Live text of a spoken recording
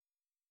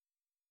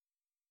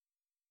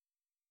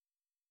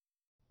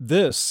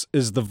This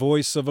is the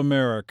voice of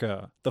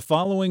America. The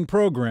following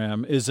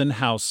program is in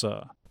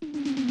Hausa.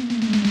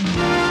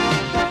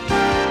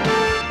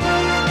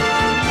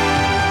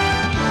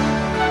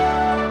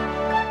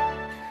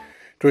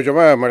 To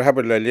jama'a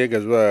marhaban lalle ga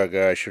zuwa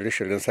ga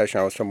shirye-shiryen sashen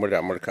Hausa murya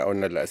Amurka a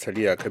wannan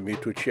la'asari a kan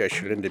mitoci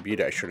 22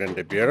 da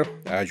 25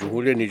 a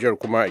jamhuriyar Nijar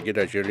kuma a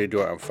gidajen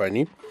rediyo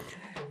amfani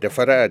da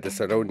fara'a da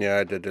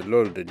sarauniya da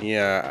dalol da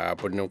niya a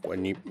birnin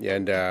Kwani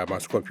yayin da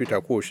masu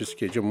kwamfuta kowace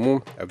suke jin mu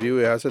a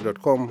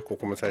voahausa.com ko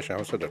kuma sashen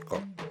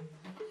hausa.com.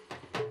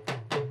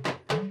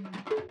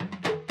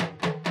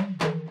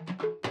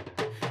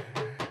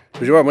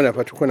 jama'a muna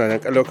fata kuna nan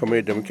kalau kamar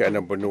yadda muke a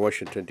nan birnin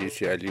Washington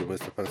DC. Aliyu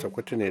Mustapha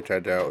Sokoto ne ta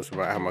da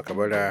Usman Ahmad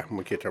Kabara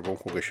muke tarbon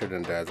ku ga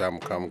shirin da za mu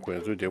kawo muku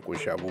yanzu da ya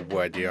kunshi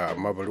abubuwa da yawa,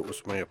 amma bari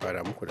Usman ya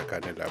fara muku da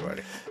kanin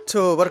labarai.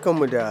 To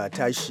barkanmu da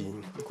tashi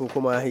ko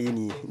kuma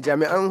yini.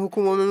 Jami'an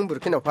hukumomin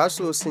Burkina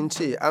Faso sun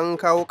ce an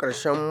kawo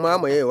ƙarshen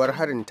mamayewar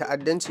harin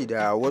ta'addanci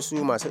da wasu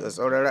masu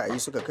tsatsauran ra'ayi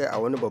suka kai a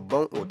wani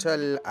babban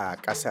otal a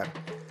ƙasar.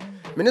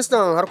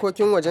 Ministan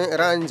harkokin wajen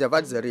Iran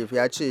Javad Zarif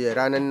ya ce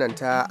ranar nan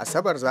ta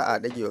Asabar za a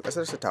ɗage wa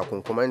ƙasarsa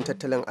takunkuman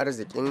tattalin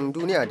arzikin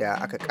duniya da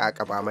aka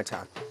ƙaƙaba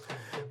mata.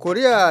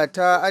 Koriya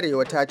ta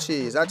Arewa ta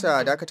ce za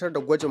ta dakatar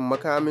da gwajin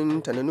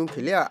makamin ta na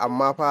nukiliya,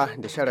 amma fa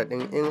da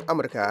sharaɗin in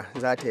Amurka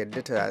za ta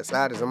yarda ta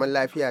tsara zaman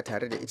lafiya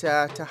tare da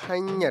ita ta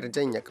hanyar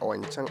janye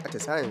ƙawancen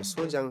atisayen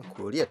sojan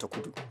Koriya ta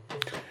Kudu.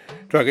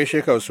 To a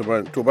gaishe ka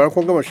Usman, to bayan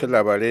kun gama shan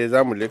labarai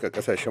za mu leka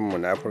kasashenmu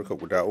na Afirka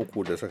guda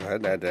uku da suka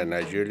hada da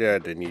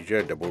Najeriya da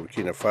Nijar da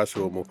Burkina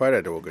Faso. Mu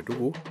fara da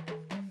Wagadugu.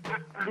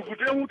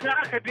 Lugudan wuta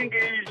aka dinga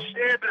yi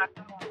shaida,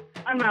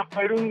 ana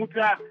farin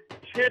wuta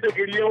shaida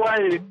gari ya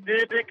waye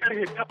daidai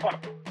karfe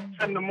 8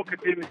 sannan muka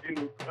daina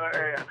jin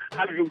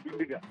harbin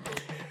bindiga.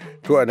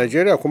 To a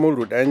Najeriya kuma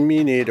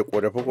rudani ne da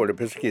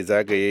korafe-korafe suke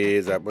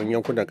zagaye zaben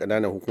yankunan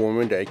kananan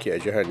hukumomin da ake a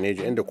jihar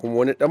Neja, inda kuma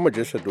wani dan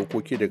majalisar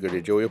dokoki daga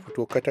Rijau ya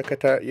fito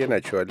kata-kata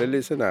yana cewa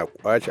lalle suna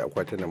kwace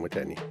akwatunan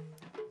mutane.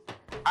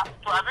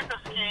 To abin da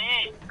suke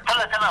yi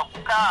talaka na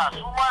kuka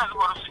su ma yanzu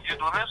bari su je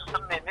domin su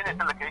san menene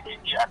talaka yake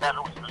ji a da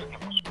lokacin da suke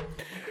musu.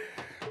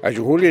 A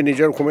jamhuriyar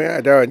Nijar kuma yan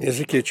adawa ne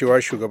suke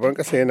cewa shugaban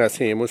kasa yana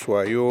son ya musu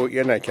wayo,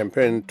 yana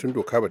kamfen tun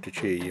doka bata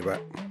ce yi ba.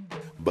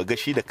 Ba ga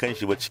shi da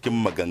kanshi ba cikin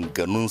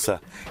maganganunsa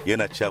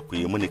yana cewa ku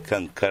yi mini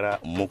kan kara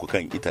muku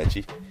kan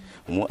itace.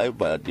 Mu ai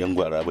ba yan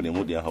gwara bane,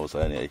 mu diyan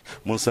Hausa ne ai.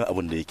 Mun san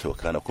abin da yake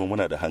wakana kuma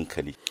muna da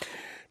hankali.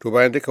 To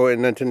bayan duka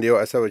wayannan tun da yau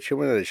Asabar ce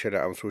muna da shirin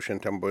amsoshin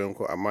tambayoyin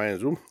ku, amma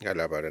yanzu ga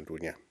labaran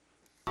duniya.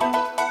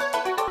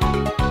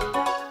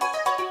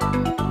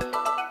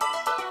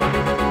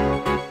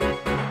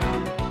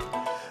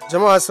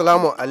 Jama'a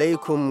assalamu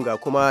alaikum ga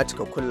kuma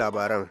cikakkun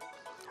labaran.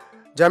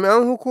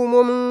 Jami'an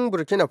hukumomin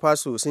Burkina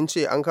Faso sun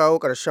ce an kawo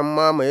ƙarshen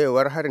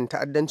mamayewar harin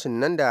ta'addancin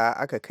nan da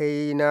aka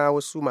kai na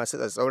wasu masu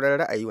tsatsauran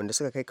ra'ayi wanda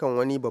suka kai kan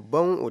wani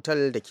babban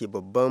otal da ke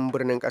babban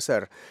birnin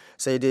ƙasar.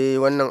 Sai dai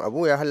wannan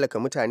abu ya hallaka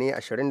mutane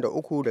 23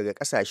 daga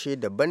ƙasashe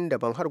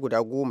daban-daban har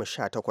guda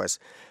 18.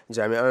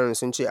 Jami'an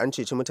sun ce an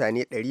ceci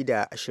mutane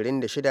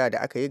 126 da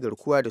aka yi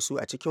garkuwa da su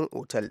a cikin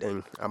otal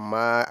ɗin,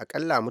 amma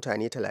akalla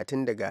mutane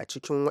 30 daga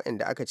cikin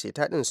waɗanda aka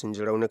ceta ɗin sun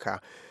ji raunuka.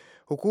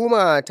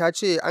 Hukuma ta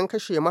ce an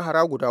kashe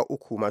mahara guda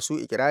 3 masu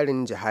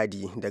ikirarin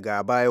jihadi,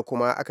 daga baya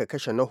kuma aka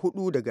kashe na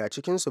 4 daga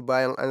cikinsu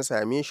bayan an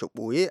same shi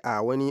ɓoye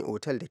a wani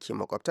otal da ke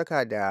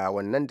makwabtaka da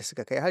wannan da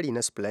suka kai hari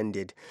na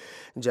Splendid.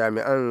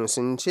 Jami'an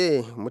sun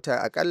ce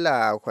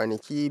akalla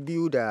kwanaki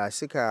 2 da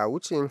suka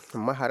wuce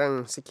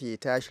maharan suke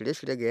ta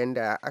shirye-shirye ga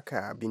yadda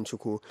aka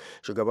binciko.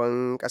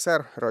 Shugaban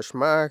kasar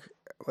Rochmark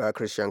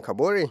Christian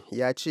Kabore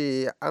ya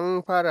ce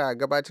an fara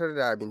gabatar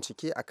da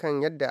bincike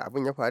akan yadda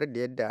abin ya faru da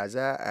yadda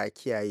za a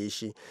kiyaye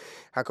shi.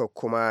 Haka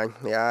kuma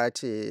ya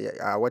ce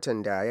a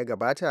watan da ya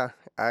gabata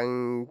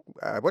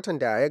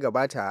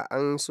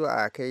an so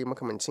a kai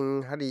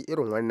makamancin hari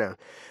irin wannan.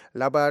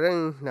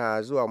 Labaran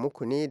na zuwa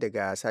muku ne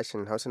daga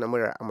sashen Hausa na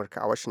muryar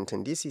Amurka a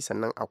Washington DC,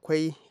 sannan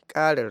akwai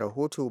ƙarin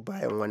rahoto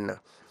bayan wannan.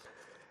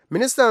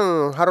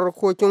 Ministan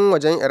harkokin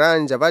wajen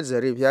Iran Javad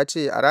Zarif ya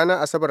ce a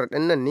ranar Asabar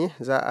ɗin nan ne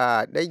za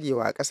a ɗage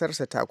wa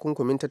ƙasarsa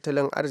takunkumin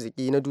tattalin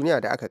arziki na duniya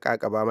da aka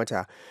ƙaƙaba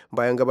mata,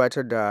 bayan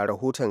gabatar da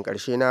rahoton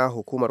ƙarshe na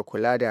hukumar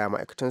kula da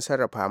ma'aikatan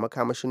sarrafa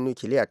makamashin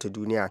nukiliya ta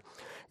duniya.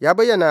 Ya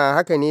bayyana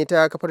haka ne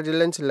ta kafar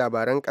dillancin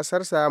labaran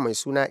ƙasarsa mai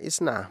suna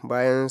ISNA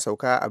bayan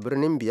sauka a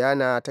birnin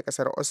Vienna ta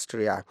ƙasar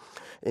Austria,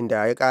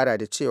 inda ya ƙara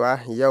da cewa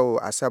yau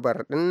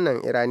Asabar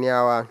ɗinnan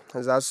Iraniyawa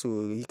za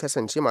su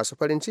kasance masu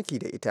farin ciki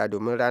da ita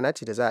domin rana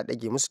ce da za a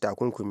ɗage musu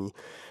takunkumi.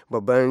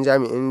 Babban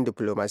jami'in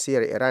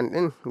diflomasiyyar Iran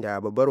ɗin da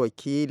babbar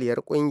wakiliyar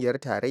ƙungiyar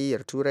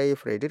tarayyar Turai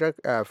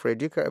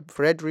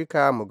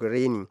Frederica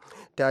Mogherini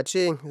ta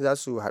ce za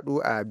su haɗu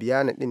a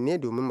Vienna ɗin ne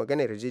domin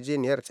maganar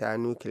yarjejeniyar ta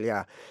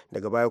nukiliya.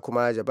 Daga baya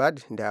kuma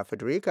Javad da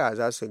Federica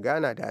za su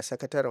gana da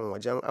sakataren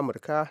wajen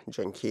Amurka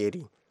John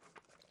Kerry.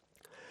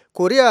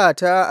 Koriya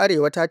ta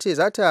Arewa ta ce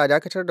za ta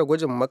dakatar da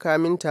gwajin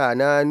makaminta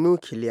na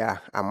nukiliya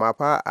amma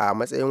fa a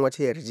matsayin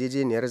wata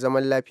yarjejeniyar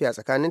zaman lafiya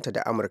tsakaninta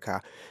da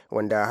Amurka,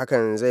 wanda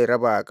hakan zai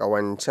raba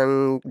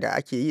ƙawancen da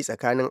ake yi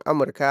tsakanin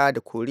Amurka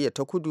da Koriya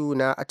ta Kudu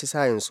na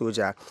atisayen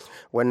soja.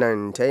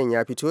 Wannan tayin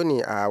ya fito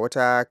ne a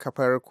wata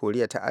kafar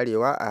Koriya ta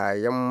Arewa a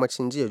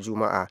yammacin jiya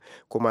Juma'a,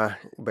 kuma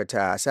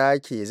bata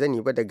sake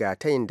zani ba daga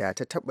tayin da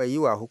ta taɓa yi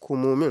wa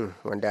hukumomin,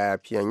 wanda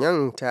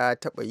Pyongyang ta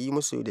taɓa yi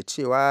musu da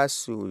cewa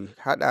su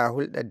haɗa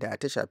hulɗar da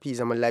ta shafi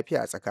zaman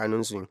lafiya a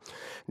tsakaninsu.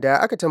 Da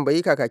aka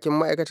tambayi kakakin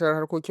ma'aikatar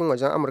harkokin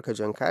wajen Amurka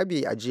John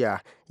Kirby a jiya,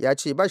 ya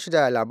ce ba shi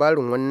da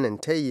labarin wannan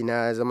tayi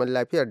na zaman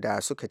lafiyar da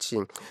suka ce.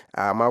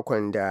 A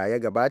makon da ya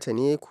gabata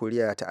ne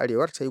Koriya ta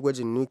Arewar ta yi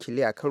gwajin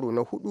nukiliya karo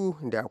na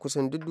 4 da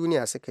kusan duk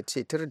duniya suka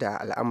ce tir da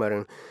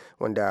al'amarin,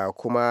 wanda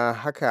kuma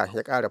haka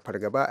ya ƙara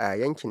fargaba a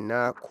yankin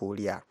na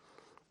Koriya.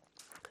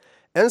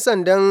 'Yan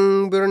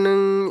sandan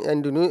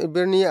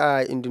birni a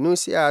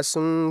Indonesia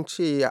sun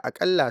ce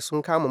akalla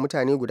sun kama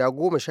mutane guda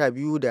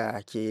 12 da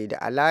ke da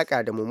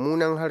alaka da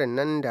mummunan harin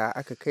nan da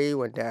aka kai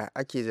wanda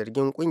ake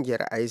zargin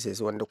kungiyar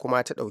ISIS, wanda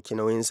kuma ta ɗauki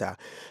nauyinsa.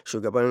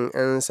 Shugaban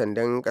 'yan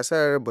sandan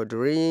ƙasar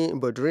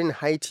Badruddin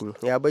Haiti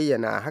ya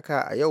bayyana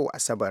haka a yau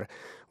Asabar.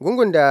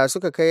 Gungun da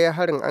suka kai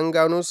harin an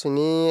gano su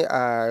ne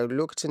a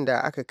lokacin da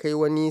aka kai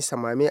wani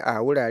samame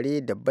a wurare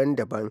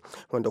daban-daban,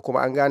 wanda kuma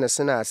an gane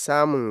suna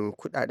samun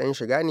kudaden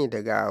shiga ne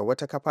daga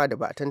wata kafa da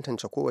ba a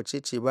tantance kowace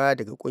ce ba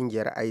daga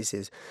kungiyar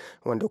ISIS,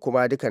 wanda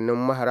kuma dukkanin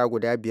mahara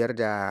guda 5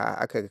 da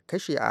aka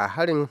kashe a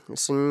harin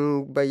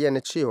sun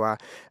bayyana cewa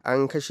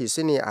an kashe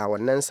su ne a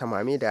wannan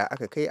samame da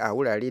aka kai a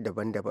wurare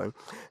daban-daban.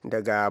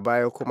 Daga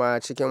baya kuma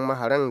cikin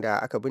maharan da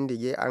aka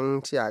bindige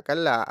an ce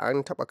akalla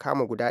an taba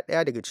kama guda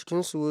ɗaya daga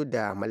cikinsu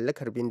da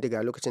mallakar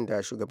bindiga lokacin da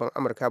shugaban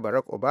Amurka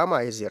Barack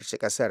Obama ya ziyarci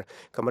kasar,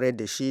 kamar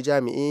yadda shi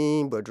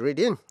jami'in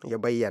Badruddin ya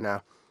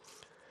bayyana.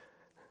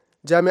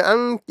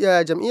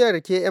 Jam'iyyar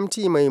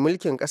KMT mai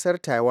mulkin kasar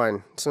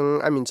Taiwan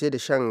sun amince da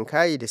shan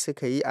kayi da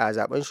suka yi a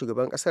zaben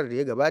shugaban kasar da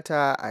ya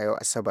gabata a yau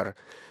Asabar,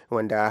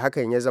 wanda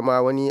hakan ya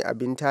zama wani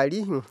abin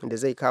tarihi da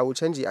zai kawo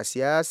canji a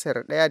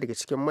siyasar ɗaya daga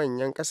cikin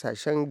manyan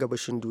ƙasashen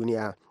gabashin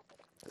duniya.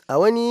 A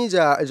wani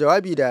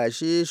jawabi da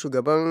shi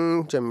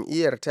shugaban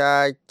jam'iyyar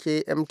ta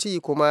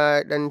KMT kuma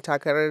ɗan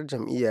takarar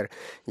jam'iyyar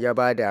ya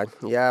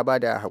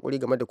bada haƙuri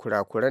game da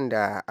kurakuran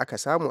da aka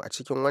samu a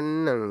cikin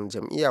wannan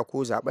jam'iyya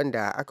ko zaben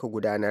da aka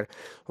gudanar,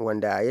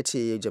 wanda ya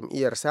ce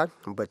jam'iyyarsa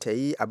ba ta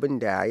yi abin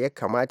da ya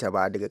kamata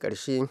ba. Daga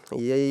ƙarshe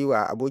ya yi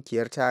wa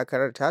abokiyar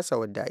takarar tasa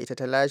wadda ita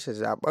ta lashe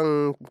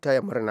zaben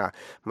ta murna,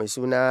 mai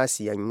suna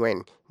Siyan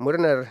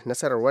murnar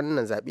nasarar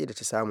wannan zaɓe da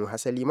ta samu.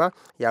 Hasali ma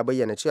ya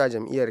bayyana cewa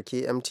jam'iyyar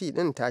KMT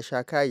ɗin ta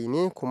sha kayi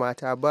ne kuma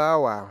ta ba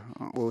wa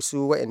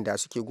wasu waɗanda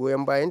suke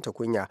goyon bayan ta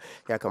kunya,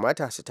 ya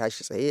kamata su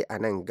tashi tsaye a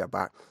nan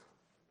gaba.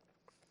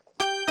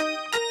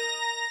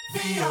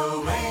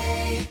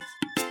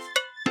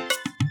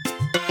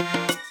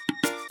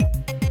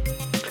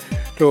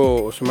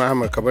 To Usman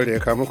Ahmad Kabar ya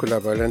kawo muku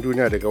labaran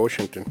duniya daga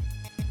Washington.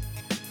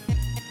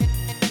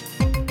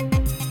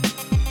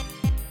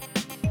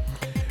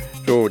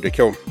 To da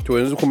kyau, to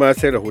yanzu kuma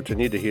sai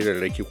rahotanni da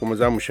hirarraki, kuma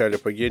za mu share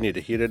fage ne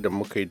da hirar da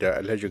muka yi da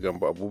Alhaji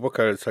Gambo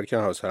Abubakar, sarkin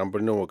Hausawan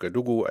birnin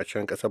Wagadugu a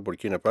can kasar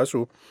Burkina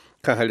Faso,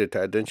 kan halin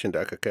ta'addancin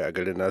da aka kai a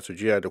garin nasu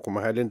jiya da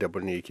kuma halin da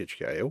birni yake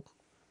ciki a yau.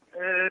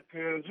 To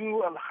yanzu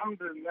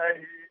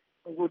alhamdulillah,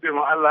 gode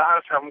ma Allah,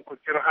 an samu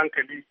kwanciyar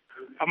hankali,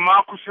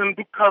 amma kusan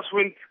duk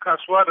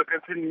kasuwa da ka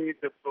sani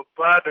da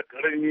babba da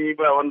karami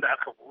ba wanda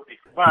aka bude,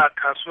 ba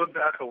kasuwar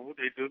da aka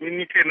bude, domin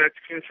ni kai na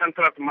cikin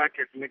Central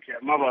Market nake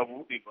amma ba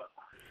bude ba.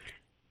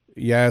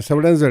 Ya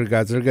sauran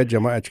zirga-zirgar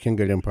jama'a cikin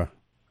garin fa?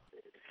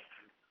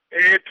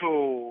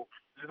 To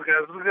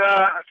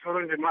zirga-zirga a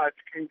sauran jama'a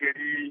cikin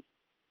gari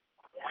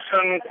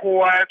kusan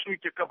kowa ya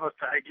tuke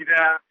kafarsa a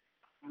gida,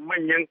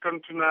 manyan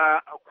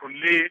kantuna a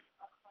kulle,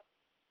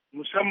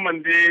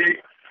 musamman dai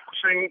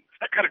kusan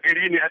tsakar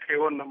gari ne aka yi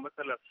wannan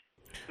matsalar,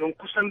 don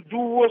kusan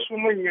duk wasu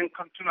manyan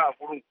kantuna a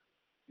gurin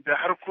da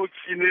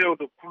harkoki na yau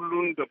da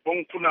kullun da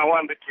bankuna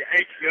wanda ke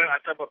aiki ran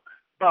Asabar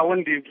ba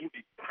wanda ya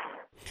buɗe.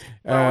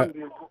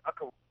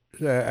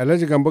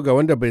 Alhaji Gambo, ga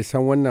wanda bai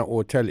san wannan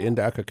otal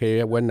inda aka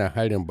kai wannan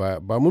harin ba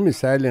mu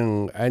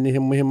misalin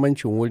ainihin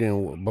muhimmancin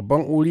wurin.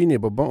 Babban wuri ne,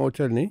 babban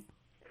otal ne?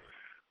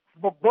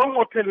 Babban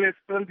otal ne,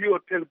 Sandy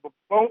Hotel,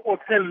 babban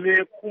otal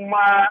ne,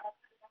 kuma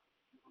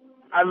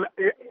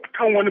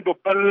kan wani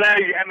babban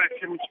layi ana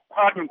ce mishi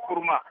kwamin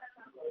kurma.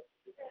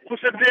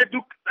 Kusa dai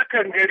duk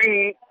tsakan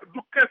garin,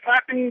 dukkan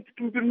faɗin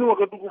cikin birnin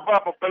Wagadugu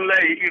ba babban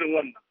layi irin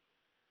wannan.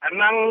 A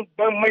nan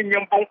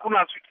manyan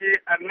bankuna suke,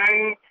 a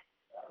nan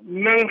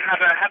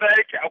hada-hada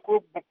yake, akwai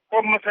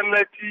babban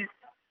masallaci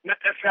na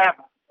ƙasa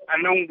a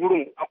nan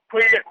gurin,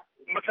 akwai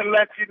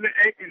masallaci na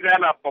 'yan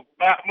izala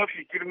babba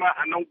mafi girma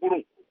a nan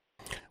gurin.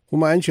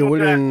 Kuma an ce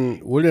wurin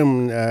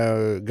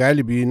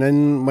galibi nan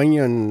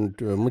manyan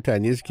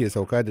mutane suke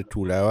sauka da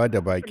turawa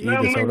da baki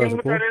da sauransu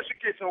ko? Mutane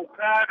suke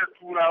sauka da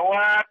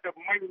turawa da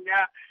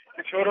manya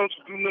da sauransu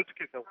dunnan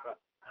suke sauka.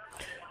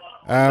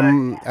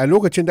 A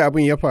lokacin da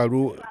abin ya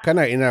faru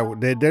kana ina,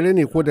 da dare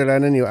ne ko da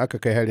rana ne aka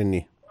kai harin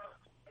ne?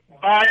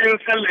 bayan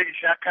sallar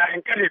isha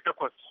kayan karfe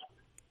 8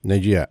 na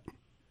jiya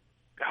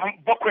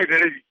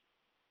 7:30.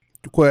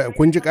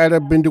 Kun ji karar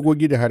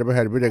bindigogi da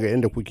harbe-harbe daga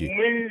inda kuke?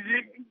 Mun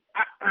ji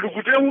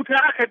rugujen wuta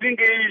aka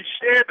dinga yi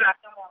shaida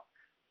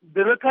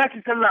da na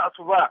tashi sallar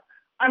asuba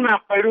ana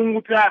farin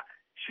wuta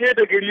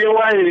shaida gari ya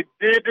waye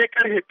daidai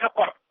karfe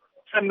 8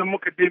 sannan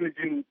muka daina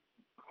jin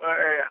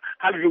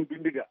harbin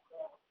bindiga.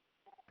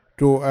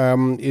 To,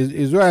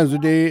 zuwa yanzu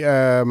dai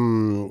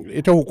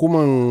ita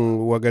hukumar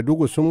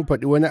Wagadugu sun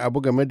faɗi wani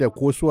abu game da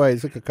ko suwaye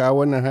suka kawo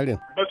wannan harin?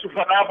 Ba su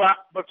faɗa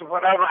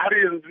ba har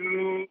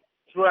yanzu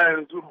zuwa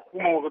yanzu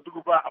hukumar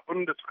Wagadugu ba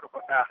abin da suka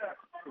faɗa.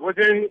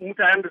 Wajen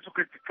mutanen da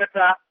suka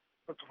jikata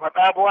ba su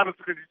faɗa ba, wanda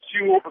suka ji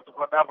ciwo ba su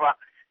faɗa ba.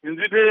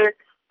 Yanzu dai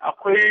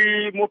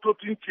akwai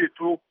motocin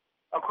ceto,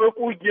 akwai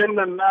ƙungiyar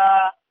nan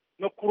na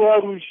Croix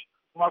Rouge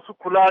masu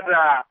kula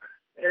da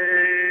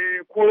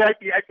ko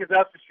yaƙi ake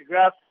za su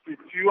shiga su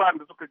ciwo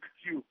da suka ji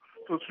ciwo,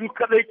 to su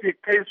kadai ke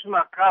kai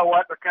suna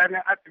kawowa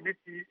tsakanin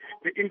asibiti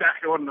da inda aka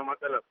yi wannan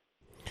matsalar.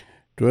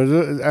 To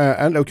yanzu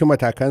an ɗauki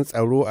matakan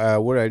tsaro a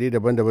wurare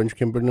daban-daban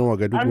cikin birnin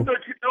Wagadugu? An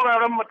ɗauki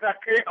tsauraran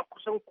matakai a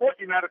kusan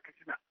ko'ina da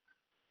Katsina.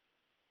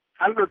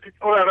 An ɗauki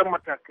tsauraran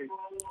matakai.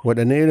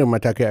 Waɗanne irin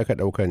matakai aka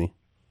ɗauka ne?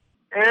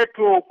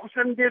 To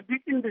kusan dai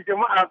duk inda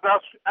jama'a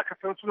aka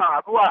san suna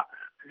haɗuwa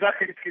za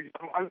ka iske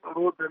jami'an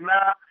tsaro da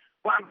na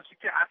wanda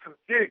suke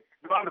asirce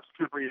da wanda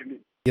suke bayyane.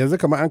 Yanzu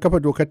kamar an kafa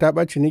dokar ta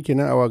ɓaci ne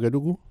kenan a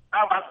Wagadugu?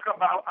 Ba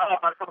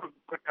kafa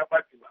dokar ta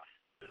ɓaci ba.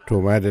 To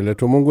madalla,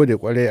 to mun gode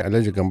kwarai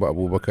Alhaji Gambo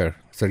Abubakar,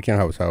 sarkin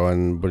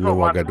Hausawan birnin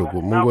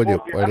Wagadugu. Mun gode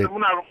kwarai.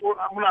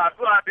 Muna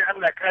addu'a da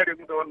Allah ya kare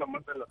mu da wannan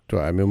matsalar. To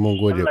amin, mun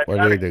gode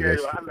kwarai da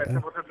gaske.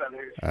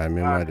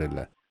 Amin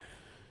madalla.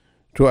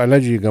 To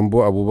Alhaji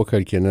Gambo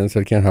Abubakar kenan,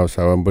 sarkin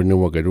Hausawan birnin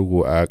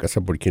Wagadugu a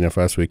ƙasar Burkina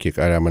Faso, yake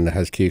ƙara mana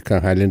haske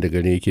kan halin da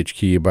garin yake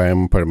ciki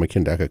bayan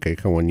farmakin da aka kai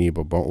kan wani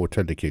babban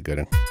otal da ke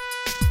garin.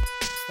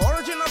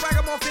 Original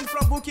ragamuffin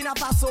from Burkina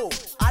Faso,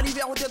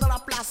 arrivé dans la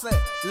place,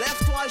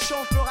 lève-toi et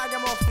chante le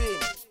ragamuffin.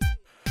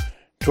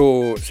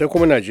 To sai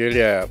kuma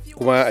Najeriya,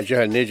 kuma a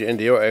jihar Neja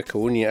inda yau aka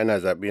wuni ana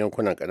zaɓe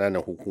yankunan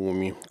ƙananan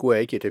hukumomi. Kowa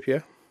yake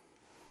tafiya?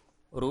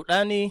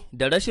 Rudani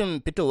da rashin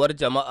fitowar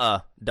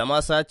jama'a da ma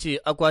sace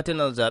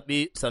akwatunan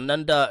zaɓe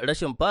sannan da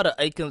rashin fara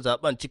aikin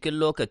zaɓen cikin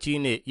lokaci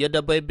ne ya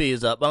dabaibaye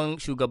zaɓen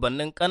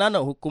shugabannin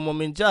ƙananan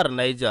hukumomin jihar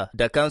Niger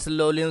da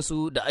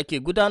kansilolinsu da ake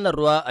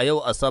gudanarwa a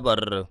yau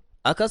Asabar.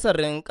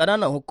 Akasarin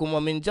ƙananan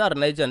hukumomin jihar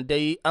Niger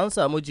dai an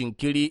samu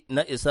jinkiri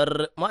na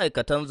isar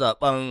ma'aikatan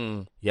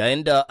zaben,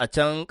 yayin da a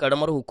can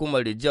ƙaramar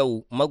hukumar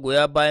Rijau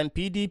magoya bayan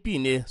PDP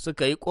ne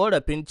suka yi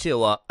ƙorafin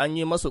cewa an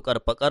yi masu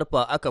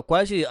ƙarfa-ƙarfa aka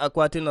kwashe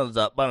akwatunan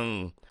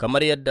zaben,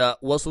 kamar yadda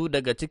wasu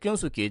daga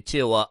cikinsu ke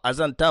cewa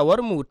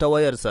azantawarmu ta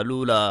wayar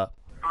salula.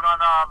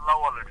 Sunana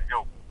Lawal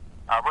Rijau.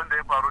 Abin da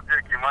ya faru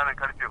jiya kimanin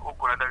karfe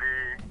 3 na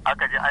dare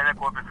aka je INEC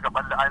office, suka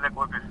balle INEC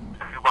office,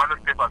 ballot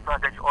paper suka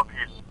kai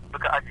office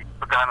suka aji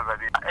suka hana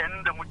zabe. A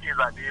inda muke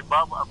zabe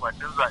babu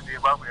akwatin zabe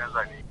babu yan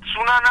zabe.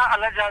 Sunana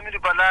Alhaji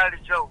Hamidu Bala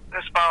Rijau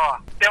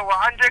Espower. Yawa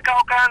an je kawo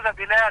kayan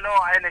zabe na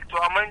yalawa INEC, to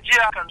amma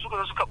jiya kan suka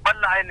zo suka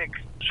balle INEC.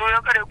 So ya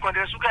kare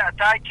kwande suka yi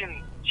attacking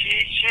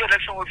shi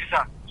election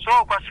officer. So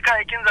kwasu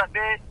kayayyakin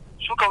zabe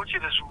suka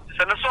wuce da su.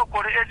 Sannan so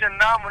kore agent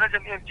namu na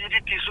jam'iyyar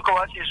PDP suka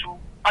wace su,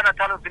 ana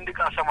tara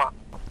bindiga a sama.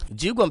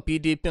 Jigon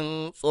PDP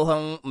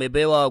tsohon mai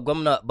baiwa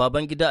gwamna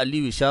Babangida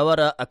Aliyu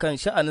shawara akan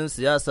sha'anin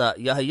siyasa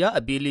Yahaya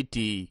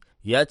Ability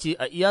ya ce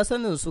a iya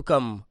sanin su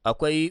kam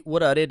akwai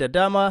wurare da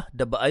dama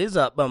da ba a yi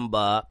zaben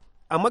ba.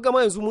 Amma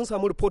gama yanzu mun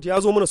samu report ya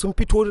zo mana sun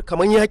fito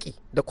kamar yaƙi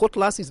da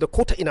cutlasses da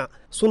kota ina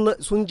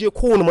sun je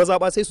kowane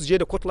mazaɓa sai su je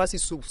da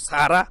cutlasses su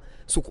sara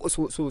su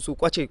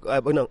kwace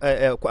abin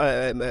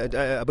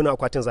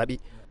akwatin zaɓe.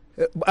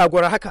 A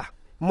gwara haka,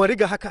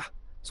 mariga haka.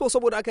 So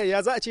saboda haka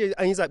ya za a ce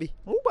an yi zaɓe,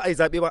 mu ba a yi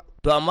zaɓe ba.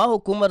 To amma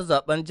hukumar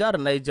zaben jihar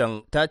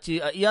Niger ta ce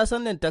a iya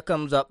sanin ta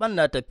kam zaben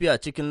na tafiya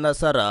cikin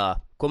nasara,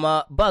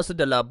 kuma ba su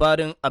da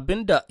labarin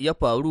abin da ya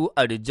faru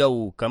a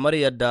Rijau, kamar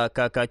yadda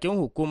kakakin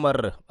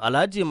hukumar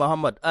Alhaji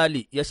Muhammad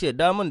Ali ya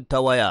shaida min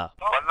ta waya.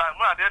 Wallahi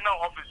muna da nan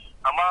office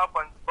amma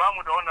ba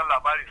mu da wannan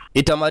labari.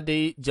 Ita ma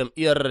dai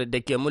jam'iyyar da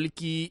ke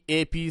mulki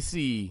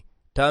APC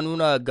ta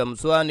nuna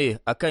gamsuwa ne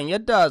akan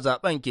yadda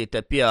zaben ke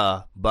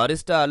tafiya.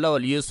 Barista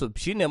Lawal Yusuf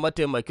shine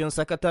mataimakin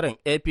sakataren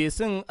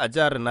APC a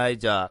jihar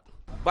Niger.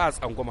 Ba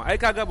tsangwama, ai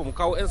kaga ba mu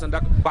kawo 'yan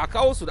sanda, ba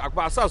kawo su da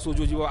ba sa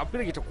sojoji ba, a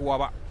firgita kowa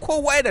ba.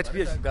 Kowa ya da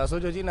tafiya shi. Ga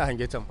sojoji na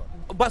hange can ba.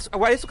 Ba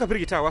waye suka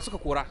firgitawa suka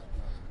kora.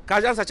 Ka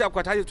ji an sace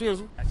akwai taje tun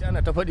yanzu? A ce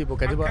ana ta faɗi ba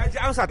ka ji ba. Ka ji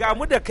an sa ga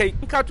mu da kai,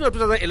 in ka tuna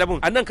 2011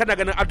 annan kana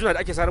ganin aduna da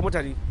ake sare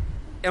mutane.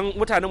 'Yan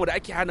mutanenmu da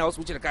ake hana wasu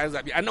wuce da kayan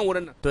zaɓe a nan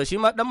wurin nan. To shi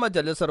ma ɗan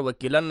majalisar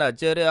wakilan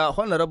Najeriya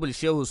Honorable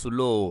Shehu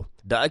Sulo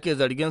da ake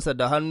zarginsa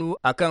da hannu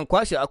akan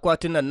kwashe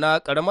akwatunan na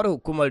ƙaramar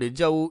hukumar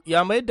Rijau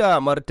ya mai da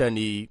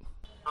martani.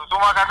 Su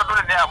ma ka dole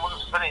ne a musu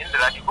su sani inda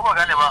zaɓi kuma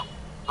gane ba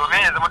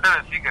domin ya zama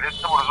darasi gare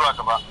su saboda zuwa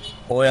gaba.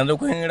 O yanzu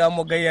kun yi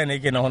ramu gayya ne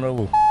ke na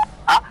Honorable.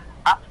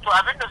 To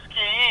abin da suke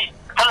yi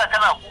talaka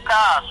na kuka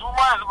su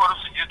ma yanzu bari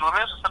su je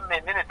domin su san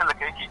menene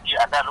talaka yake ji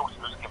a da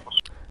lokacin da suke musu.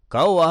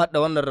 Kawowa haɗa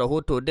wannan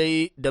rahoto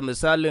dai da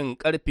misalin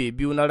karfe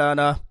 2 na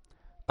rana,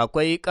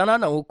 akwai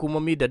ƙananan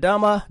hukumomi da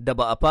dama da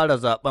ba a fara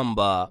zaben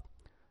ba.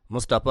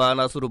 Mustapha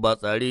Nasiru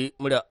Batsari,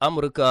 murya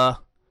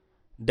Amurka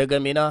daga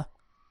Mina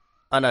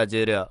a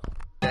Najeriya.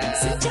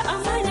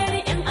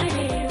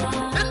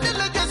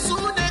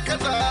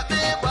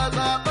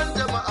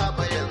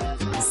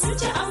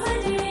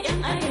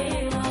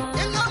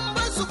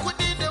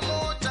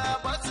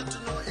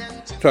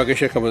 To a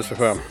gaishe kamar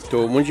sufa,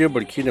 to mun je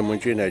Burkina mun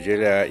je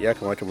Najeriya, ya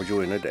kamata mu je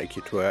wani da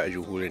ake tuwa a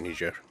jamhuriyar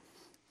Nijar.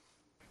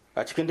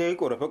 A cikin dai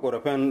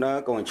korafe-korafen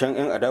na kawancen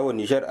 'yan adawar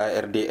Nijar a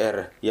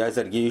RDR ya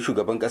zargi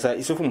shugaban kasa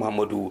Isufu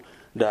Muhammadu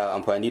da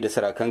amfani da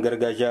sarakan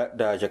gargajiya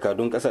da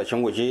jakadun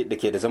kasashen waje da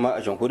ke da zama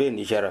a jamhuriyar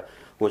Nijar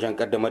wajen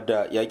kaddamar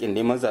da yakin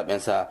neman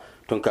zabensa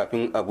tun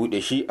kafin a bude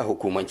shi a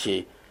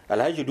hukumance.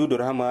 Alhaji Dudu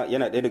Rahama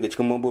yana ɗaya daga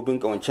cikin mambobin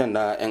kawancen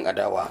na 'yan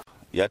adawa.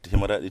 Ya tafi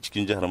Maradi,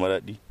 cikin jihar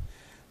Maradi,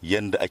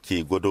 yanda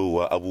ake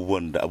gwadowa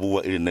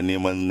abubuwa irin na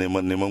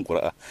neman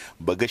ƙura'a,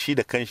 ba ga shi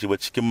da kanshi ba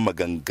cikin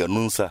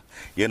maganganunsa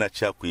yana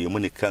cewa ku yi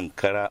mini kan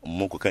kara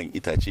muku kan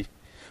itace.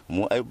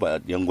 Mu ai ba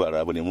yan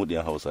gwara ba ne, mu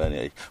ɗiyan Hausa ne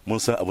ai, mun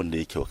san abin da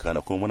yake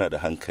wakana kuma muna da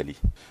hankali.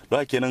 Don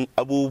haka kenan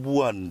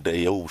abubuwan da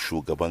yau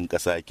shugaban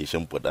kasa yake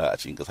shimfiɗa a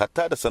cikin kasa,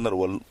 hatta da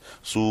sanarwar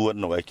su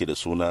wannan wake da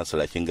suna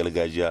sarakin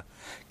gargajiya,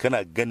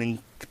 kana ganin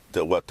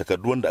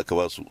takardu wanda aka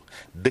ba su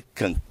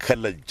dukkan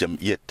kalar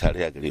jam'iyyar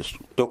tarayya gare su.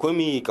 To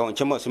komi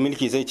kawancen masu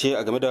mulki zai ce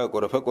a game da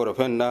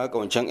korafe-korafen na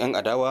kawancen 'yan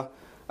adawa?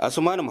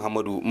 Asumani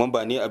Muhammadu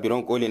mamba ne a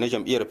biron koli na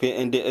jam'iyyar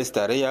PNDS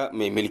tarayya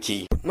mai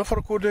mulki. Na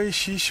farko dai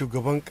shi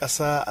shugaban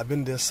kasa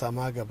abin da ya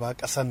sama gaba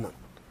kasan nan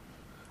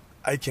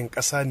aikin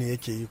kasa ne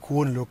yake yi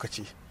kowane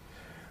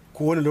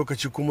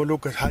lokaci kuma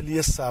lokaci hali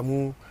ya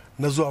samu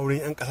na zuwa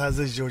wurin 'yan kasa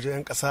zai je wajen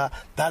 'yan kasa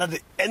tare da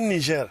 'yan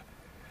Nijar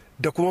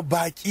da kuma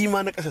baki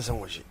ma na kasashen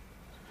waje.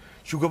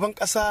 Shugaban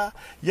kasa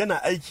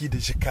yana aiki da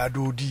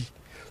jikadodi,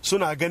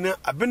 suna ganin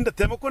abin da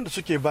taimakon da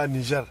suke ba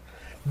Nijar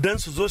dan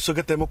su zo su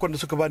ga taimakon da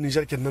suka ba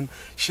Nijar kenan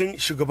shin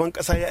shugaban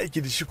kasa ya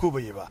aiki da shi ko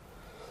bai yi ba.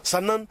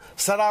 Sannan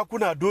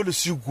sarakuna dole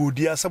su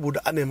godiya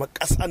saboda ana ma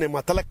kasa ne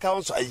ma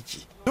talakawan su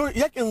aiki. To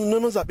yakin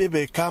neman zabe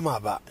bai kama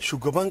ba,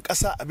 shugaban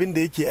kasa abin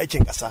da yake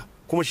aikin kasa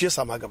kuma shi ya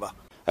sama gaba.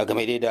 A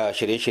game da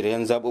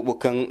shirye-shiryen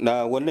zaɓuɓɓukan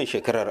na wannan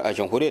shekarar a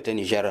jamhuriyar ta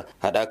Nijar,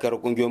 haɗakar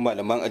ƙungiyoyin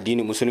malaman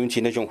addinin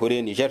musulunci na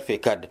jamhuriyar Nijar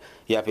FECAD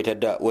ya fitar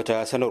da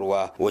wata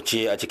sanarwa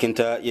wacce a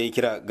cikinta ya yi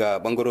kira ga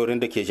bangarorin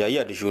da ke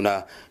jayayya da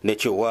juna na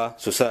cewa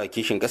su sa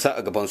kishin ƙasa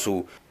a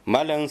gabansu.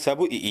 Malam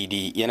Sabu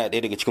Idi yana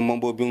ɗaya daga cikin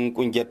mambobin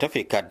ƙungiyar ta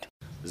FECAD.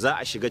 Za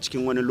a shiga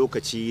cikin wani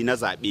lokaci na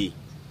zaɓe.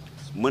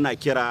 Muna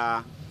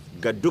kira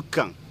ga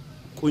dukkan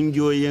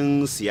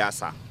ƙungiyoyin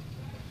siyasa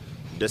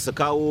da su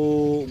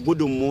kawo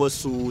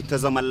gudunmuwarsu ta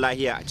zaman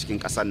lahiya a cikin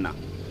ƙasar nan.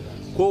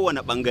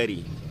 Kowane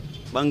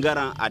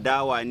ɓangaren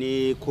adawa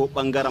ne ko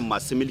ɓangaren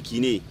masu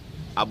mulki ne,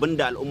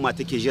 abinda al'umma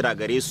take jira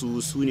gare su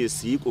ne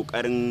su yi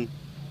ƙoƙarin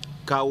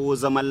kawo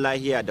zaman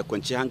lahiya da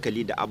kwanciyar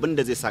hankali da abin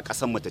da zai sa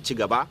ƙasar mu ta ci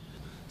gaba,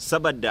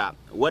 saboda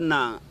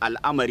wannan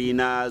al'amari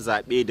na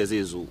zaɓe da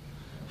zai zo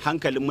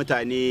hankalin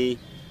mutane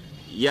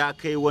ya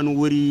kai wani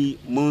wuri,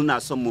 muna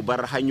son mu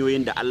bar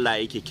hanyoyin da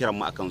Allah yake kiran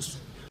mu a kansu.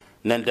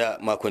 Nan da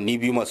makonni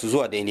 2 masu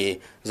zuwa dai ne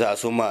za a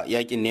soma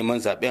yakin neman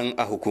zaben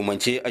a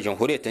hukumance a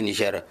jamhuriyar ta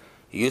Nijar.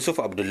 Yusuf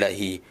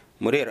Abdullahi,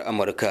 muryar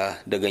Amurka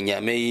daga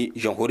Nyamai,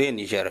 jamhuriyar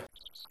Nijar.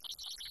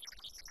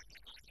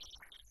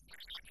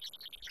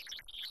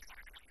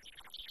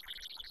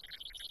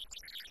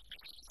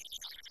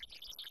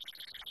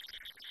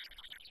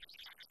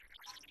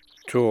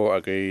 To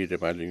a gai da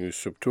Malam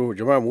Yusuf, to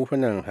jama'a mu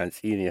nan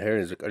hantsi ne har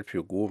yanzu karfe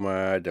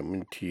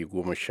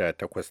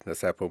 10:18 na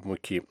safen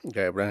muke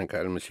ga Ibrahim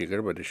Kalmasi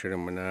Garba da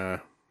shirinmu na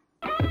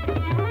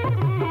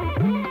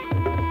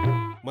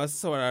masu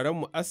sauraron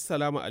mu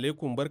assalamu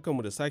alaikum,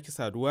 barkanmu da sake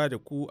saduwa da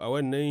ku a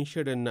wannan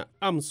shirin na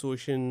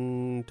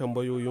amsoshin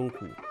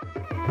tambayoyinku.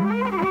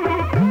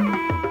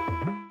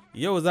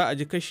 Yau za a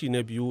ji kashi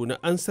na biyu na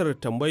ansar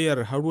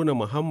tambayar Haruna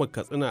Muhammad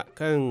Katsina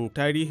kan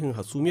tarihin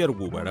hasumiyar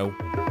Gobarau.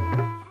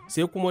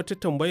 Sai kuma wata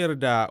tambayar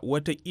da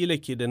watakila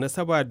ke da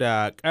nasaba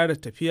da ƙara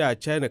tafiya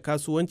China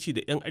kasuwanci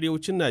da 'yan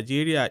arewacin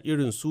Najeriya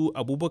irin su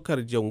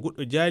Abubakar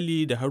Jangudu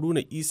Jali da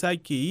Haruna Isa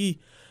ke yi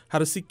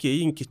har suke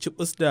yin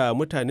kicibis da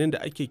mutanen da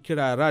ake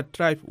kira Rat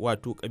Tribe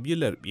wato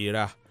ƙabilar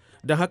ɓera,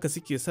 don haka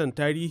suke son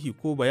tarihi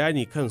ko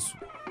bayani kansu.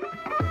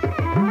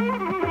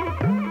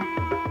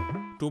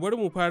 To bari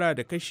mu fara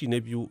da kashi na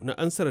biyu na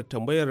ansar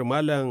tambayar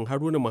Malam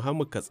Haruna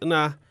Muhammad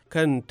Katsina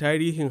kan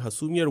tarihin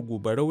hasumiyar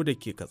Gobarau da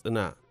ke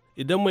Katsina.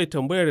 Idan mai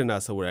tambayar na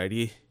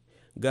saurare,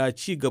 ga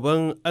ci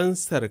gaban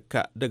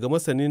ansarka daga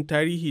masanin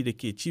tarihi da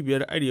ke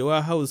cibiyar Arewa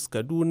House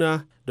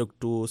Kaduna,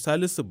 Dr.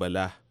 Salisu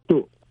Bala.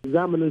 To,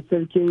 zamanin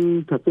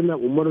sarkin Katsina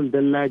Umarun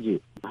Dallaje,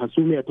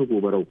 hasumiya ta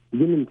Gobarau,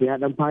 ginin ta ya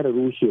dan fara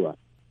rushewa.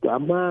 To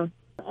amma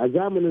a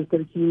zamanin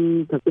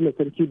sarki Katsina,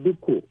 sarki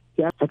Dukko,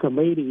 ya aka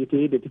mai da ita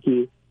yadda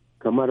take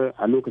kamar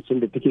a lokacin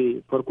da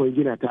take farkon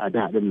gina ta a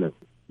da nan.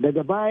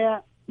 Daga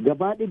baya,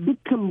 gaba ɗaya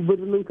dukkan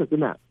birnin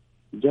Katsina,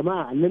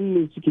 jama'a nan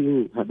ne suke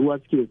yin haduwa,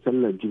 suke yin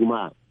sallar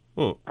juma'a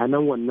a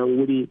nan wannan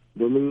wuri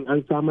domin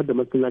an samar da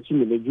masallaci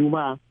ne na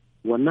juma'a.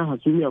 Wannan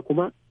hasumiya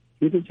kuma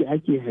ita ce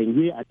ake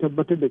hange a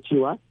tabbatar da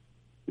cewa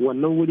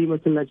wannan wuri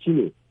masallaci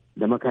ne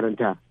da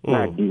makaranta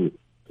na addini.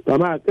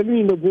 Amma a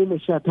ƙarni na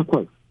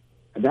 18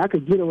 da aka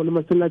gina wani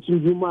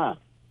masallacin juma'a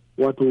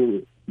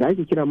wato da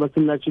ake kira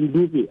masallacin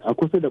dutse a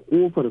kusa da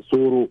kofar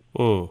soro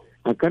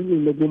a ƙarni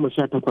na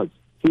 18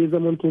 sai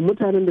zamanto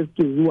mutanen da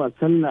suke zuwa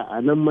sallah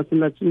a nan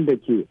masallacin da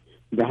ke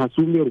da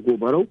hasumiyar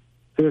gobarau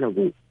sai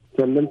ragu.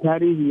 Sannan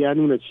tarihi ya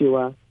nuna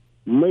cewa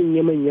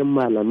manya-manyan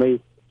malamai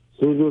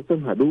sun zo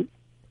sun haɗu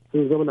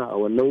sun zauna a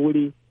wannan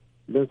wuri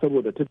don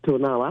saboda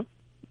tattaunawa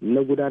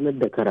na gudanar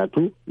da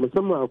karatu.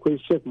 Musamman akwai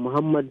Sheikh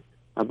Muhammad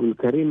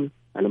Abdulkarim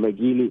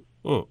Almagili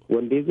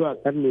wanda ya zo a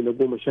ƙarni na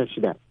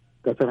 16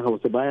 ƙasar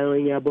Hausa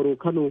bayan ya baro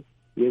Kano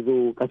ya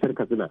zo ƙasar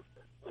Katsina.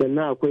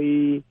 Sannan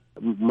akwai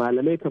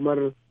malamai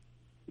kamar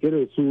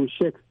irin su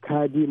Sheikh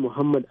Kadi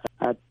Muhammad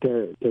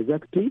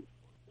At-Tazakti,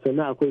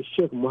 sannan akwai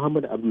Sheikh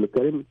Muhammad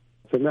Abdulkarim,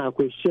 sannan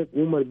akwai Sheikh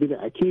Umar bin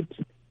Akid,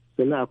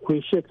 sannan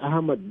akwai Sheikh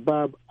Ahmad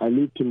Bab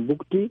Ali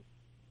Timbukti,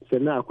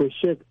 sannan akwai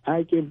Sheikh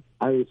Aqib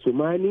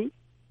Al-Sumani.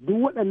 Duk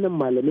waɗannan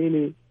malamai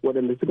ne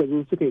waɗanda suka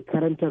zo suka yi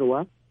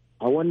karantarwa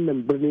a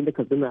wannan birni na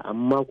Katsina,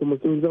 amma kuma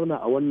sun zauna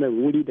a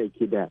wannan wuri da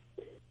ke da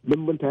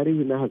dimbin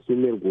tarihi na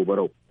hasumiyar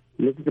gobarau.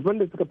 Littattafan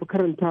da suka fi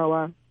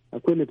karantawa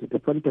akwai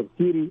littattafan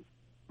tafsiri,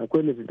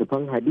 akwai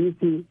littattafan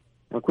hadisi,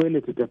 akwai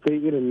littattafai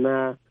irin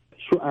na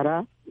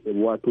shu'ara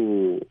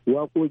wato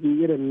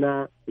waƙoƙi irin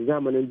na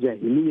zamanin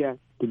jahiliya.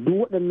 Duk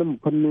waɗannan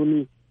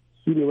fannoni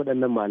su ne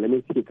waɗannan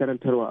malamai suke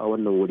karantarwa a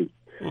wannan wuri.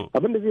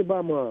 Abin da zai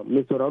ba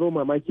mai sauraro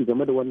mamaki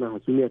game da wannan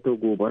hasumiya ta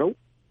gobarau,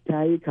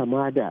 ta yi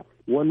kama da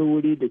wani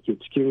wuri da ke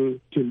cikin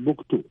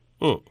Timbuktu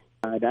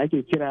da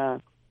ake kira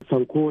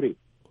Sankore.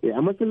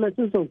 A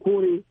masallacin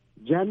Sankore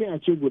jami'a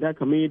ce guda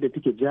kamar yadda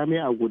take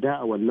jami'a guda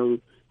a wannan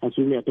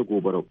hasumiya ta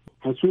gobarau.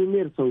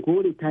 Hasumiyar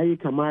Sankore ta yi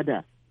kama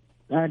da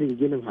tsarin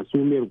ginin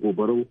hasumiyar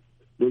gobarau,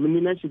 domin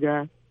ni na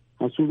shiga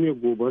hasumiyar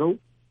gobarau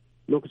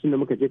lokacin da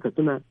muka je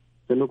Katsina,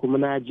 sannan kuma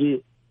na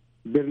je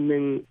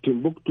birnin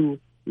Timbuktu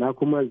na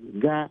kuma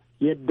ga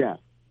yadda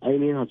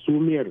ainihin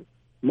hasumiyar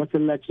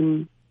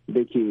masallacin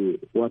da ke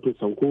wato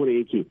Sankore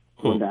yake,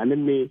 wanda a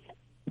nan ne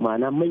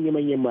ma'ana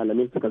manya-manyan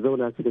malamai suka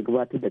zauna suka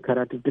gabatar da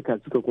karatuttuka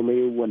suka kuma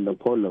yi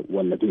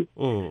wallafe.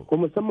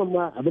 Kuma musamman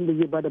ma abin da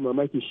zai bada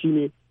mamaki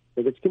shine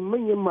daga cikin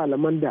manyan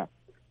malaman da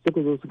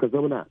suka zo suka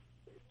zauna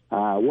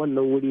a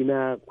wannan wuri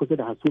na kusa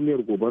da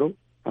hasumiyar gobarau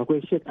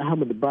akwai Sheikh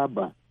Ahmad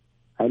Baba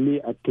Ali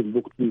a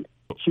Timbuktu.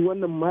 Shi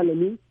wannan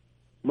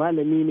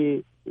malami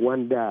ne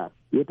wanda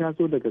ya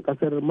taso daga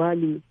kasar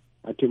Mali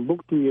a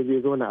Timbuktu ya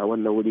zai zauna a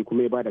wannan wuri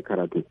kuma ya bada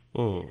karatu.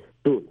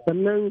 To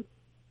sannan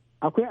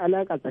akwai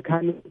alaka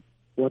tsakanin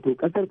wato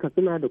kasar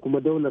Katsina da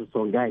kuma daular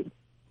Songhai,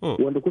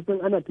 wanda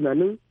kusan ana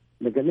tunanin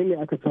daga nan ne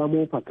aka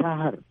samo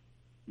fasahar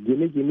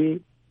gine-gine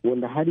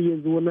wanda har ya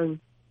zo nan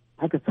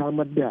aka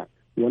samar da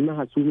wannan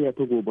hasumiya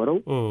ta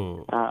gobarau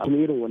a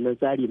irin wannan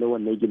tsari na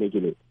wannan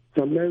gine-gine.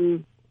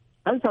 Sannan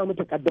an samu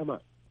takaddama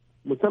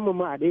musamman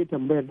ma a ɗaya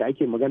tambayar da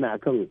ake magana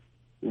akan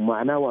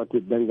ma'ana wato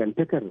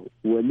dangantakar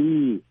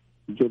wali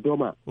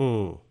jodoma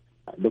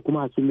da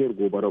kuma hasumiyar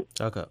gobarau.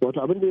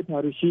 Wato abin da ya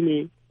faru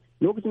shine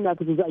lokacin da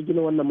aka zo za a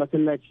gina wannan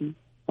masallaci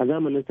a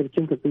zamanin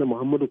sarkin Katsina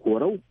Muhammadu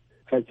Korau,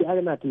 sai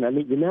ana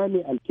tunanin ina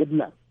ne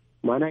alƙibla,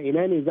 ma'ana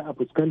ina ne za a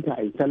fuskanta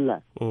a yi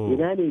sallah,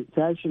 ina ne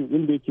sashin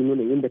inda yake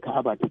nuna inda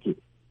Ka'aba take,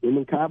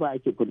 domin Ka'aba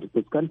ake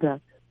fuskanta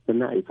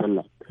sannan a yi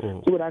sallah.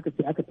 Saboda haka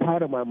sai aka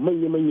tara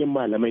manya-manyan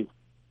malamai,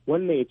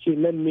 wannan ya ce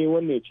nan ne,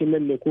 wannan ya ce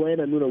nan ne, kowa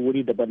yana nuna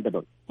wuri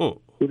daban-daban.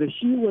 Da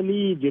shi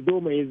wali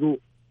jadoma ya zo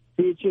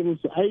sai ya ce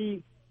musu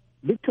ai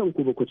dukkan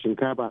ku ba ku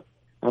cinka ba,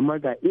 amma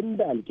ga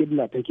inda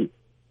alƙibla take.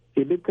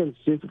 Sai dukkan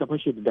sai suka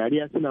fashe da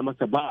dariya suna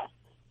masa ba'a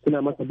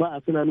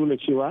suna nuna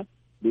cewa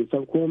bai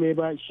san komai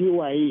ba, shi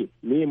waye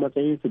ne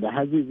matsayinsu da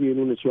har zai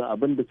nuna cewa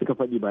abin da suka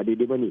faɗi ba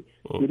daidai ba ne,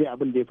 shi dai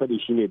abin da ya faɗi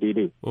shine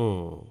daidai.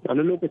 A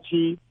wani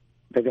lokaci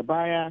daga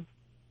baya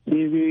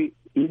sai zai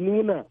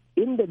nuna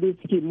inda dai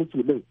suke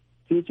musu din,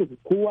 sai ce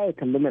kowa ya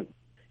kalli nan,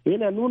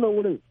 yana nuna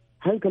wurin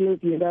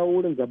hankalinsu ya dawo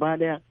wurin gaba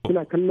daya,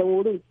 suna kallon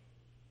wurin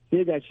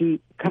sai ga shi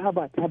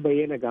Ka'aba ta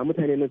bayyana ga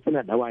mutane nan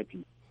suna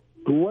dawafi.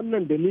 To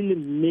wannan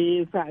dalilin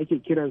ne yasa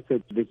ake kiransa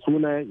da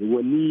suna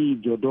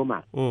wali jodoma,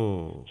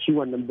 shi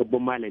wannan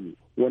babban malami,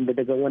 wanda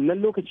daga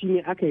wannan lokaci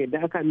ne aka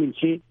yadda aka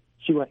amince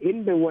cewa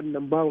inda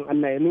wannan bawan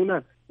Allah ya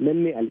nuna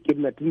nan ne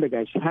alƙibla, tun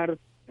daga shi har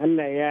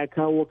Allah ya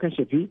kawo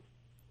kashafi,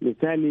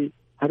 misali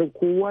har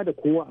kowa da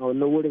kowa a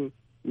wannan wurin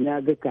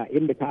ya ga ka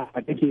inda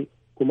Ka'aba take,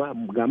 kuma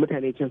ga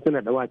mutane can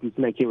suna dawafi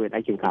suna kewaye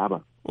ɗakin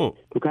Ka'aba.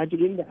 To kaji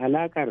inda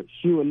alakar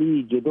shi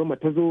wali jodoma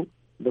ta zo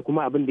da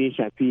kuma abin da ya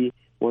shafi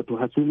wato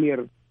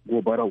hasumiyar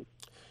gobarau.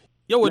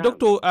 Yawa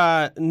doktor,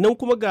 nan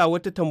kuma ga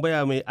wata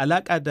tambaya mai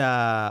alaka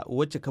da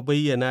wacce ka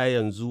bayyana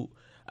yanzu,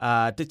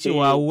 ta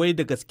cewa wai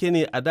da gaske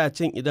ne a da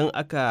can idan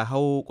aka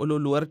hau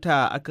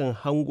kwaloluwarta akan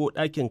hango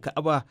ɗakin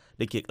Ka'aba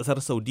da ke ƙasar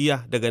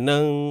Saudiya daga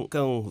nan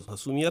kan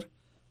hasumiyar?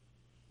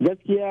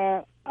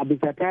 Gaskiya a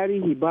bisa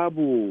tarihi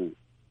babu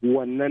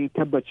wannan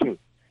tabbacin,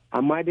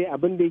 amma dai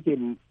abin da yake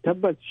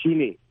tabbas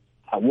shine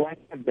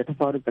waƙar da ta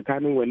faru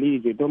tsakanin waliyi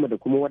jedoma da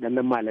kuma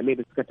waɗannan malamai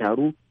da suka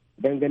taru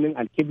don ganin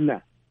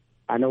alkibla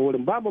a nan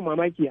wurin. Babu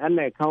mamaki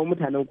Allah ya kawo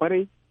mutanen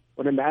kwarai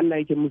waɗanda Allah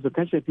yake musu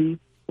kashafi,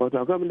 wato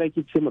akwai abin da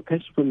ake ce ma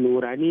kashfin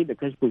nurani da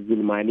kashfin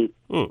zulmani.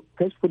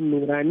 Kashfin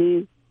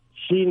nurani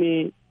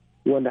shine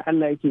wanda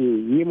Allah yake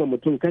yi ma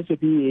mutum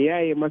kashafi ya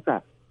yaye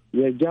masa,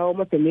 ya jawo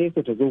masa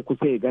nesa ta zo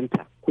kusa ya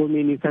ganta ko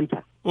me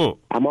nisanta.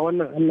 Amma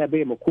wannan Allah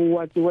bai ma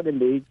kowa ce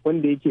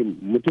wanda yake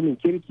mutumin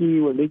kirki,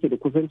 wanda yake da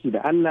kusanci da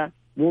Allah,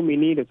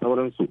 mumini da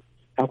sauransu.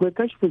 Akwai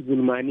kashfin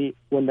zulmani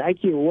wanda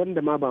ake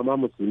wanda ma ba ma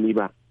musulmi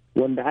ba,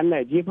 wanda Allah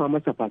ya jefa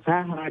masa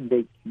fasaha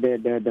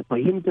da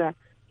fahimta,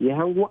 ya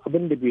hango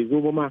abin da bai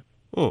zo ba ma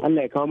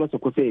Allah ya kawo masa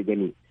kusa ya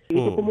gani.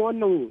 Ita kuma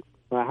wannan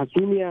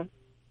hasumiya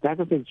ta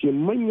kasance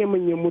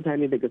manya-manyan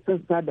mutane daga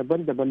sassa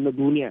daban-daban na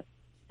duniya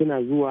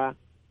suna zuwa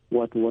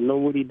wato wannan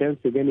wuri don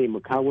su gane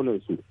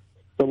makawunansu,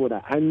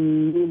 saboda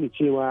an nuna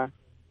cewa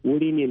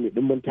wuri ne mai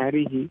ɗimbin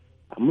tarihi.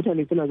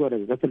 Mutane suna zuwa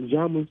daga kasar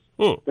Jamus,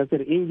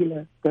 kasar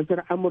Ingila,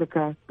 kasar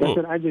Amurka,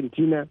 kasar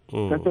Argentina,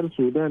 kasar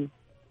Sudan,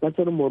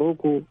 kasar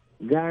Morocco,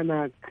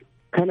 Ghana,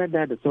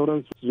 Canada da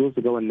sauransu su zo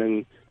su ga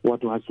wannan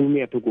wato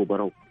hasumiya ta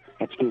gobarau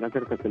a cikin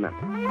kasar Katsina.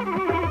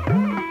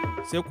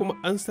 Sai kuma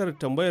ansar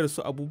tambayar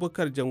su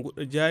Abubakar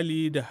Janguda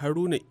Jali da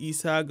Haruna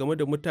Isa game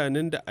da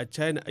mutanen da a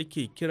China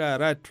ake kira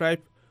Rat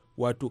Tribe,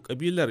 wato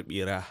kabilar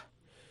bera.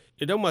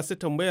 Idan masu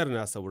tambayar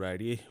na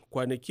saurare,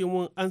 kwanaki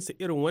mun ansa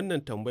irin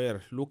wannan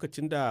tambayar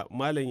lokacin da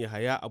Malam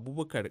Yahaya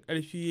Abubakar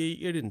Karfi ya yi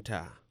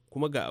irinta,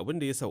 kuma ga abin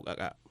da ya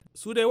sauƙaƙa.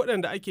 Su dai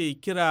waɗanda ake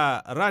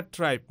kira Rat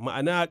Tribe,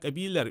 ma'ana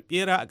ƙabilar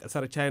ɓera a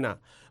ƙasar China,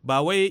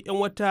 ba wai 'yan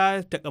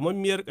wata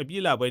takamammiyar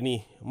ƙabila ba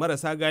ne,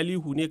 marasa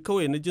galihu ne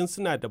kawai na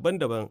jinsuna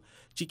daban-daban,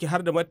 ciki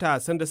har da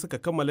matasan da suka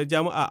kammala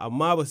jami'a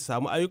amma ba su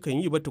samu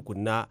ayyukan yi ba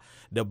tukunna,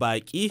 da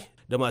baƙi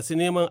da masu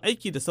neman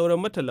aiki da sauran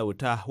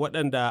matalauta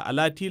waɗanda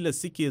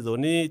alatilas suke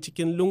zaune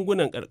cikin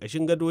lungunan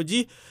ƙarƙashin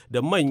gadoji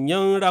da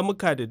manyan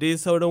ramuka da dai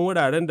sauran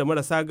wuraren da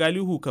marasa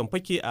galihu kan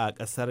fake a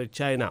ƙasar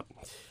China.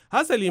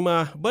 Hasali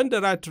ma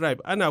banda Rat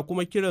Tribe ana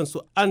kuma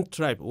kiransu Ant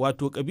Tribe,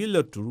 wato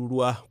kabilar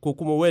tururuwa, ko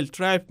kuma Whale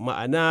Tribe,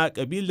 ma'ana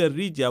kabilar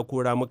rijiya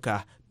ko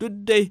ramuka, duk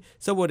dai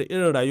saboda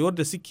irin rayuwar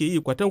da suke yi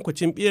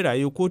kwatankwacin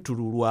beraye ko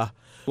tururuwa.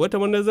 Wata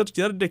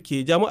manazarciyar da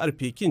ke jami'ar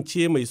Pekin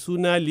ce mai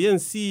suna Lian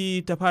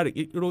Si ta fara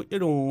kirkiro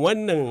irin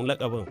wannan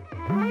lakabin.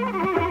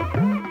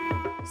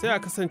 Sai a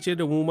kasance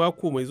da mu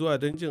mako mai zuwa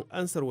don jin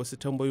ansar wasu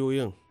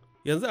tambayoyin.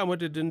 Yanzu a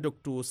madadin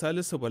Dr.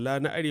 Salisu Bala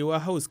na Arewa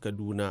House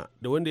Kaduna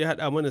da wanda ya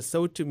haɗa mana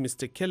sautin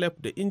Mr. Caleb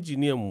da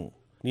injiniyanmu,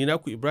 ni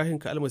naku Ibrahim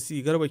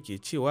Kalmasi Garba ke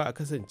cewa a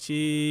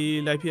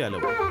kasance lafiya lau.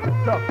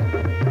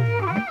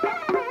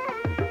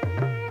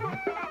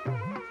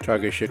 Ta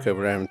gaishe ka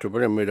Ibrahim, to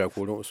bari mai da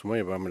kurin Usman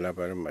ya ba mu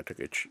labarin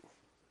matakaici.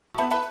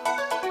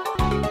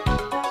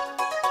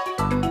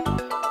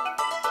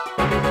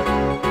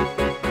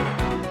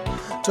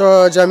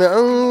 To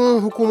jami'an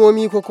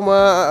hukumomi ko kuma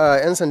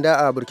 'yan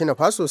sanda a Burkina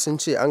Faso sun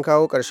ce an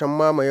kawo ƙarshen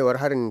mamayewar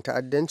harin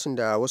ta'addancin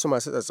da wasu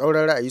masu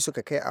tsatsauran ra'ayi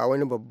suka kai a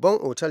wani babban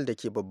otal da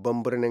ke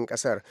babban birnin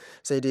ƙasar.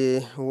 Sai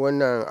dai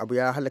wannan abu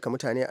ya halaka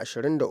mutane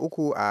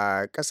 23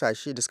 a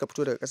ƙasashe da suka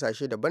fito daga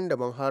ƙasashe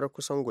daban-daban har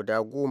kusan guda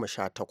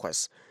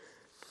 18.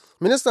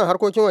 Ministan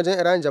harkokin wajen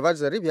Iran Javad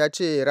Zarif ya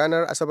ce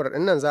ranar Asabar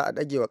din nan za a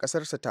ɗage wa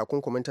ƙasarsa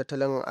takunkumin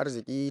tattalin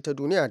arziki ta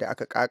duniya da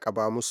aka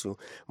ƙaƙaba musu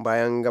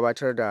bayan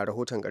gabatar da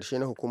rahoton ƙarshe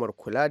na hukumar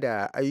kula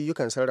da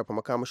ayyukan sarrafa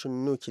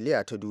makamashin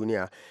nukiliya ta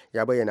duniya.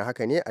 Ya bayyana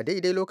haka ne a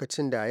daidai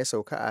lokacin da ya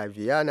sauka a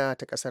Vienna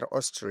ta ƙasar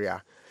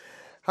Austria.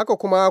 Haka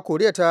kuma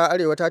Koriya ta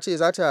Arewa ta ce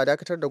za ta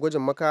dakatar da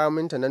gwajin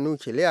makaminta na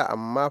nukiliya,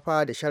 amma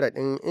fa da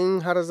sharaɗin in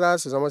har za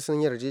su zama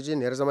sun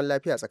yarjejeniyar zaman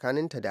lafiya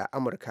tsakaninta da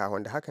Amurka,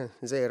 wanda hakan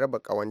zai raba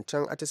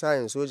ƙawancen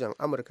atisayen sojan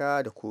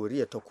Amurka da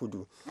Koriya ta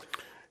Kudu.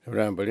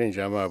 Ibrahim bari in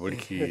jama'a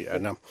burki a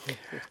nan.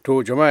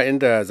 To jama'a,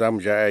 inda za mu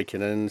ja aiki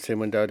nan sai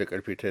mun dawo da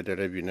karfe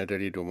 1:30 na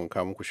dare domin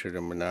kawo muku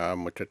shirinmu na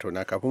mu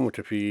tattauna. Kafin mu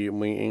tafi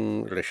mun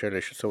in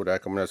rashe-rashe, saboda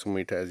haka muna son mu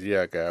yi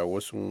ta'aziyya ga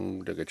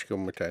wasu daga cikin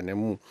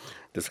mutanenmu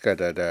da suka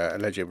da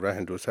Alhaji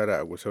Ibrahim Dosara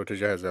a Gusau ta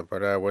jihar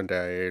Zamfara, wanda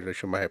ya yi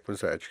rashin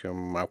mahaifinsa a cikin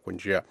makon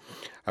jiya.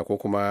 Akwai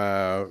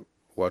kuma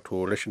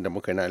wato rashin da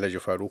muka yi na Alhaji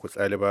Faru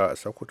Tsaliba a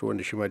Sokoto,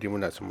 wanda shi ma dai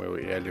muna son mai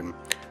iyalin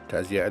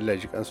taziya. Allah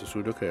ji kansu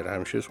su duka ya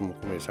rahamshe su, mu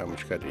kuma ya samu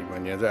cika da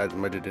imani. Yanzu a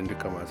madadin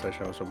duka masu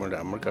sashen Hausa da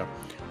Amurka,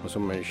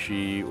 musamman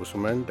shi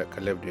Usman da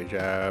Caleb da ya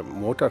ja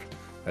motar,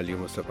 Ali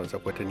Mustapha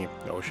Sakwata ne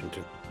a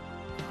Washington.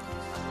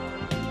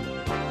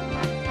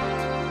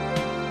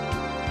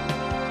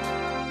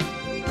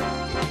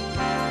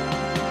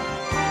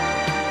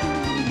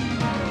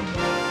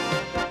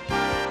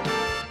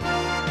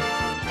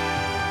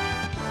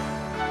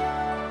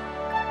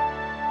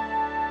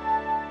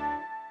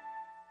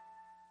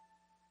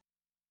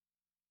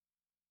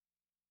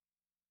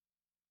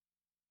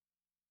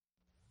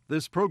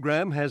 This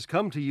program has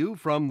come to you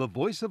from the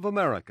Voice of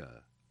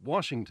America,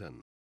 Washington.